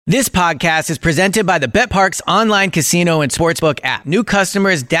This podcast is presented by the BetParx online casino and sportsbook app. New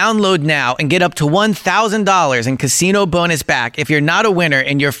customers download now and get up to $1,000 in casino bonus back if you're not a winner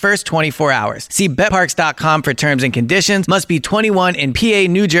in your first 24 hours. See BetParx.com for terms and conditions. Must be 21 in PA,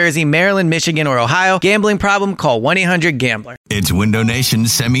 New Jersey, Maryland, Michigan, or Ohio. Gambling problem? Call 1-800-GAMBLER. It's Window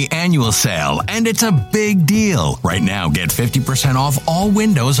Nation's semi-annual sale, and it's a big deal. Right now, get 50% off all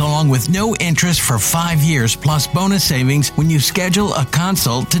windows along with no interest for 5 years plus bonus savings when you schedule a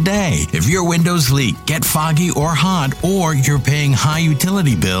consult today. If your windows leak, get foggy or hot, or you're paying high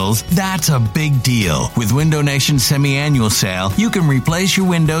utility bills, that's a big deal. With Window Nation's semi-annual sale, you can replace your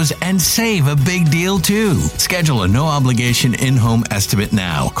windows and save a big deal too. Schedule a no-obligation in-home estimate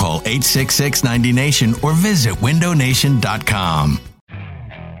now. Call 866-90NATION or visit windownation.com.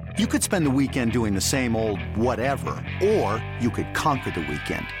 You could spend the weekend doing the same old whatever, or you could conquer the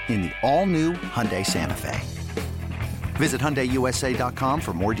weekend in the all-new Hyundai Santa Fe. Visit HyundaiUSA.com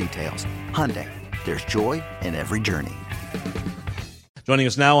for more details. Hyundai, there's joy in every journey. Joining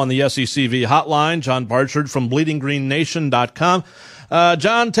us now on the SECV hotline, John Barchard from BleedingGreenNation.com.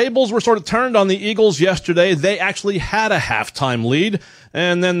 John, tables were sort of turned on the Eagles yesterday. They actually had a halftime lead,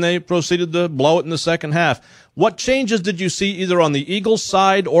 and then they proceeded to blow it in the second half. What changes did you see either on the Eagles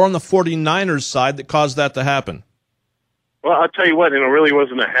side or on the 49ers side that caused that to happen? Well, I'll tell you what, and it really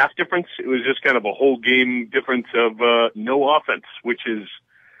wasn't a half difference. It was just kind of a whole game difference of no offense, which is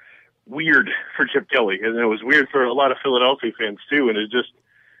weird for Chip Kelly. And it was weird for a lot of Philadelphia fans, too. And it just,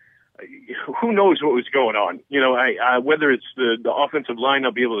 who knows what was going on? You know, whether it's the offensive line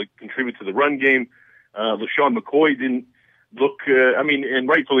not be able to contribute to the run game. LaShawn McCoy didn't look, and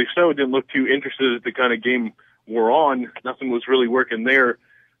rightfully so, didn't look too interested at the kind of game we're on. Nothing was really working there.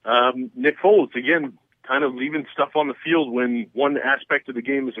 Nick Foles, again, kind of leaving stuff on the field when one aspect of the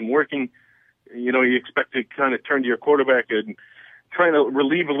game isn't working. You know, you expect to kind of turn to your quarterback and trying to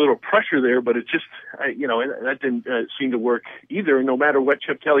relieve a little pressure there, but it just, that didn't seem to work either. No matter what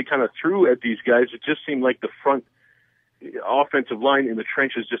Chip Kelly kind of threw at these guys, it just seemed like the front offensive line in the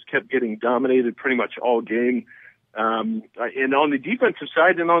trenches just kept getting dominated pretty much all game. And on the defensive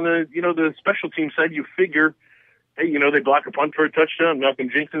side and on the special team side, you figure, hey, they block a punt for a touchdown. Malcolm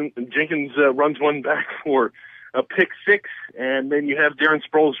Jenkins runs one back for a pick six, and then you have Darren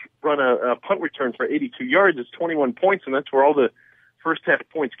Sproles run a punt return for 82 yards. It's 21 points, and that's where all the first half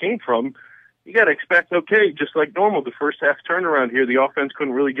points came from. You got to expect, okay, just like normal, the first half turnaround here, the offense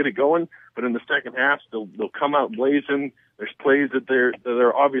couldn't really get it going, but in the second half, they'll come out blazing. There's plays that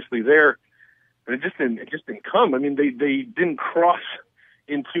they're obviously there, and it just didn't come. I mean, they didn't cross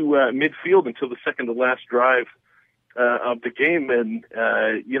into midfield until the second to last drive of the game, and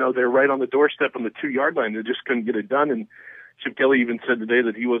they're right on the doorstep on the 2-yard line. They just couldn't get it done. And Chip Kelly even said today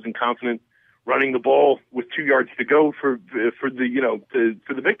that he wasn't confident running the ball with 2 yards to go for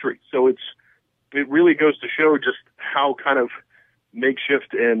the victory. So it really goes to show just how kind of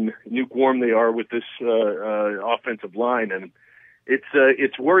makeshift and lukewarm they are with this offensive line, and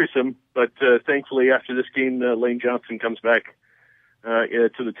it's worrisome. But thankfully, after this game, Lane Johnson comes back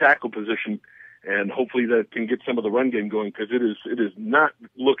to the tackle position, and hopefully that can get some of the run game going, because it is not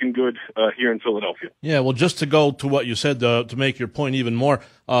looking good here in Philadelphia. Yeah, well, just to go to what you said to make your point even more,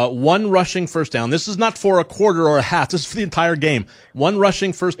 one rushing first down. This is not for a quarter or a half. This is for the entire game. One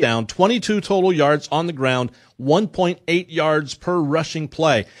rushing first down, 22 total yards on the ground, 1.8 yards per rushing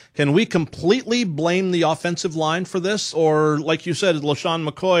play. Can we completely blame the offensive line for this? Or, like you said, LaShawn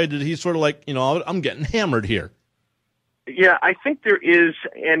McCoy, did he sort of like, I'm getting hammered here? Yeah, I think there is,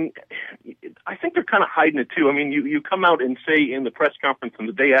 and I think they're kind of hiding it too. I mean, you come out and say in the press conference on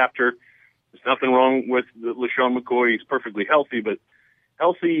the day after, there's nothing wrong with LaShawn McCoy. He's perfectly healthy, but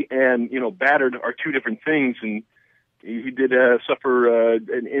healthy and, battered are two different things. And he did suffer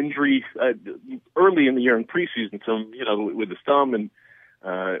an injury early in the year in preseason, with his thumb, and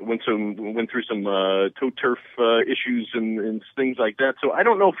went through some toe turf issues and things like that. So I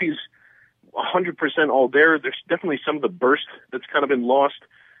don't know if he's 100% all there. There's definitely some of the burst that's kind of been lost.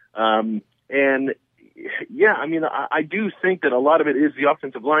 And yeah, I mean, I do think that a lot of it is the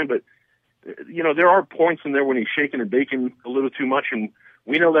offensive line, but there are points in there when he's shaking and baking a little too much, and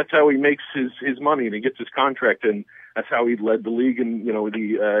we know that's how he makes his money and he gets his contract, and that's how he led the league in the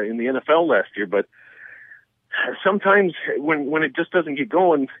NFL last year. But sometimes when it just doesn't get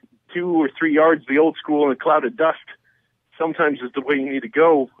going, 2 or 3 yards, the old school in a cloud of dust, sometimes is the way you need to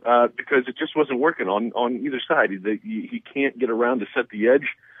go, because it just wasn't working on either side. He can't get around to set the edge.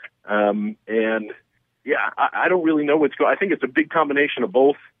 And yeah, I don't really know what's going on. I think it's a big combination of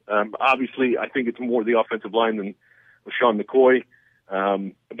both. Obviously, I think it's more the offensive line than LaShawn McCoy.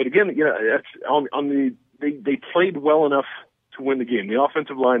 But again, that's on the, they played well enough to win the game. The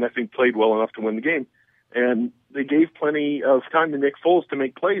offensive line, I think, played well enough to win the game. And they gave plenty of time to Nick Foles to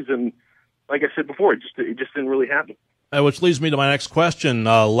make plays. And like I said before, it just didn't really happen. Which leads me to my next question.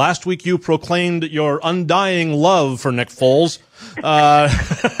 Last week you proclaimed your undying love for Nick Foles.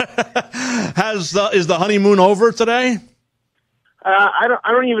 Is the honeymoon over today? I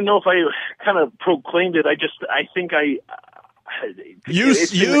don't even know if I kind of proclaimed it. You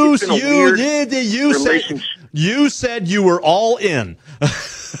said you were all in.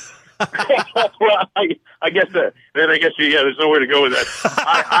 Well, I guess there's nowhere to go with that.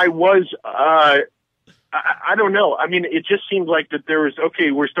 I was. I don't know. I mean, it just seemed like that there was,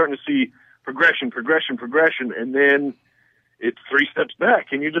 okay, we're starting to see progression, and then it's 3 steps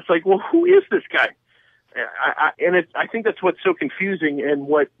back, and you're just like, well, who is this guy? I think that's what's so confusing, and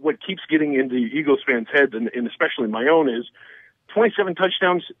what keeps getting into Eagles fans' heads, and especially my own, is 27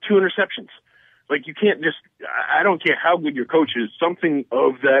 touchdowns, 2 interceptions. Like, you can't just, I don't care how good your coach is, something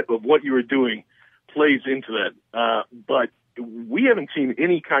of what you were doing plays into that. But we haven't seen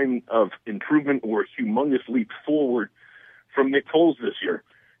any kind of improvement or humongous leap forward from Nick Foles this year.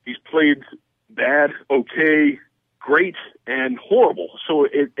 He's played bad, okay, great, and horrible. So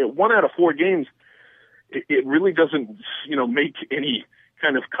it 1 out of 4 games, it really doesn't, make any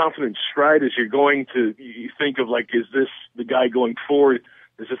kind of confident stride as you're going to, you think of, like, is this the guy going forward?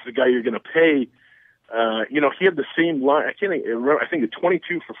 Is this the guy you're going to pay? He had the same line. I can't remember. I think it's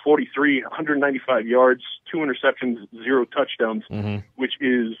 22 for 43, 195 yards, 2 interceptions, 0 touchdowns, which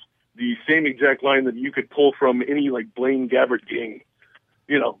is the same exact line that you could pull from any, like, Blaine Gabbert game,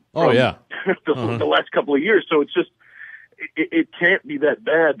 the last couple of years. So it's just, it can't be that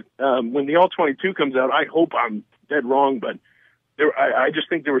bad. When the all-22 comes out, I hope I'm dead wrong, but I just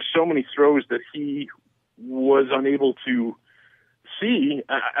think there were so many throws that he was unable to see.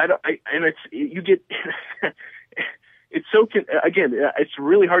 It's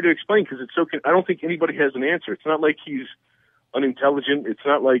really hard to explain because it's so. I don't think anybody has an answer. It's not like he's unintelligent. It's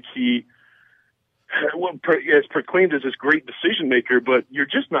not like he is proclaimed as this great decision maker, but you're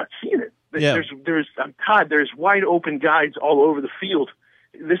just not seeing it. Yeah. Todd, there's wide open guys all over the field.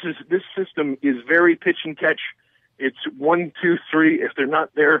 This system is very pitch and catch. It's 1, 2, 3. If they're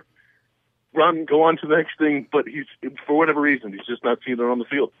not there, run, go on to the next thing. But he's, for whatever reason, he's just not seeing it on the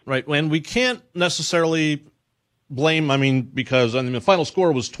field. Right. And we can't necessarily blame, because the final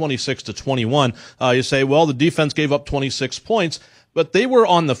score was 26-21. You say, well, the defense gave up 26 points, but they were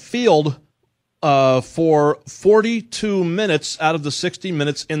on the field for 42 minutes out of the 60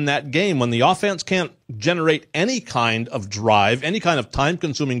 minutes in that game. When the offense can't generate any kind of drive, any kind of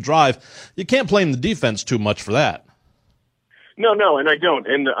time-consuming drive, you can't blame the defense too much for that. No, and I don't.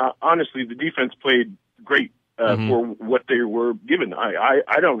 And honestly, the defense played great for what they were given.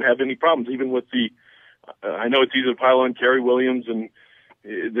 I don't have any problems, even with the. I know it's easy to pile on Kerry Williams and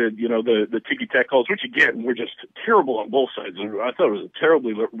the ticky-tack calls, which again were just terrible on both sides. I thought it was a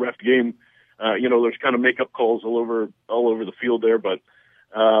terribly ref game. There's kind of makeup calls all over the field there, but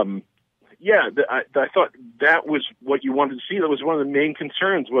I thought that was what you wanted to see. That was one of the main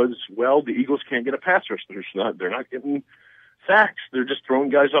concerns. Was the Eagles can't get a pass rush. They're not getting sacks. They're just throwing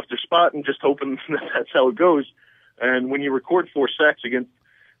guys off their spot and just hoping that's how it goes. And when you record 4 sacks against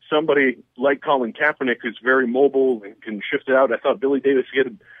somebody like Colin Kaepernick, who's very mobile and can shift it out, I thought Billy Davis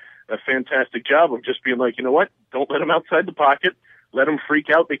did a fantastic job of just being like, you know what? Don't let him outside the pocket. Let him freak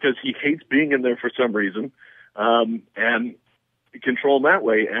out because he hates being in there for some reason, and control him that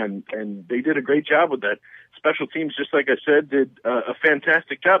way. And they did a great job with that. Special teams, just like I said, did a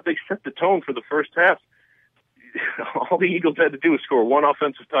fantastic job. They set the tone for the first half. All the Eagles had to do was score 1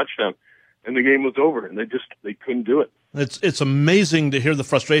 offensive touchdown, and the game was over, and they couldn't do it. It's amazing to hear the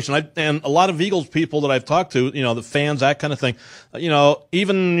frustration. And a lot of Eagles people that I've talked to, the fans, that kind of thing,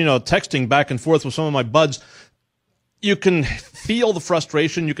 even texting back and forth with some of my buds, you can feel the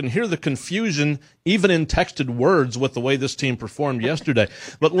frustration. You can hear the confusion, even in texted words, with the way this team performed yesterday.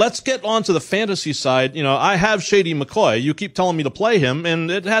 But let's get on to the fantasy side. I have Shady McCoy. You keep telling me to play him, and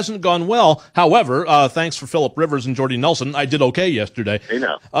it hasn't gone well. However, thanks for Phillip Rivers and Jordy Nelson, I did okay yesterday. Hey,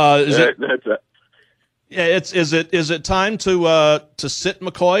 now. Is it time to sit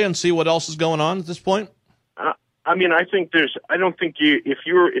McCoy and see what else is going on at this point? I don't think if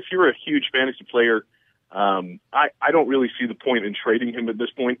you're a huge fantasy player, I don't really see the point in trading him at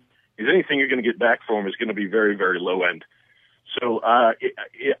this point. Because anything you're going to get back for him is going to be very, very low end. So I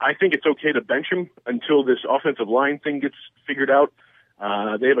think it's okay to bench him until this offensive line thing gets figured out.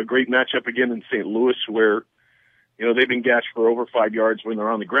 They have a great matchup again in St. Louis where they've been gashed for over 5 yards when they're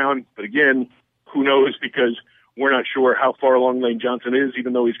on the ground. But again, who knows, because we're not sure how far along Lane Johnson is,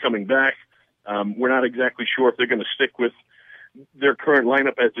 even though he's coming back. We're not exactly sure if they're going to stick with their current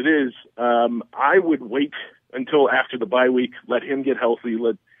lineup as it is, I would wait until after the bye week, let him get healthy,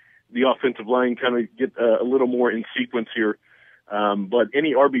 let the offensive line kind of get a little more in sequence here. But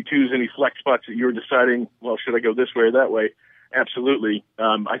any RB2s, any flex spots that you're deciding, well, should I go this way or that way? Absolutely.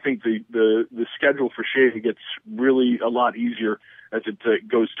 I think the schedule for Shea gets really a lot easier as it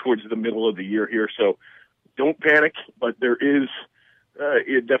goes towards the middle of the year here. So don't panic, but there is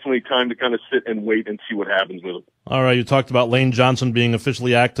definitely time to kind of sit and wait and see what happens with him. All right, you talked about Lane Johnson being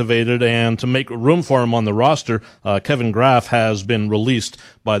officially activated, and to make room for him on the roster, Kevin Graff has been released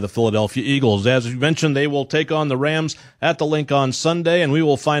by the Philadelphia Eagles. As you mentioned, they will take on the Rams at the Link on Sunday, and we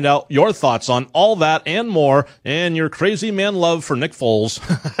will find out your thoughts on all that and more, and your crazy man love for Nick Foles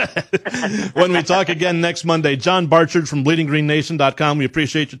when we talk again next Monday. John Barchard from BleedingGreenNation.com. We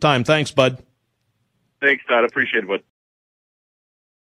appreciate your time. Thanks, bud. Thanks, Todd. Appreciate it, bud.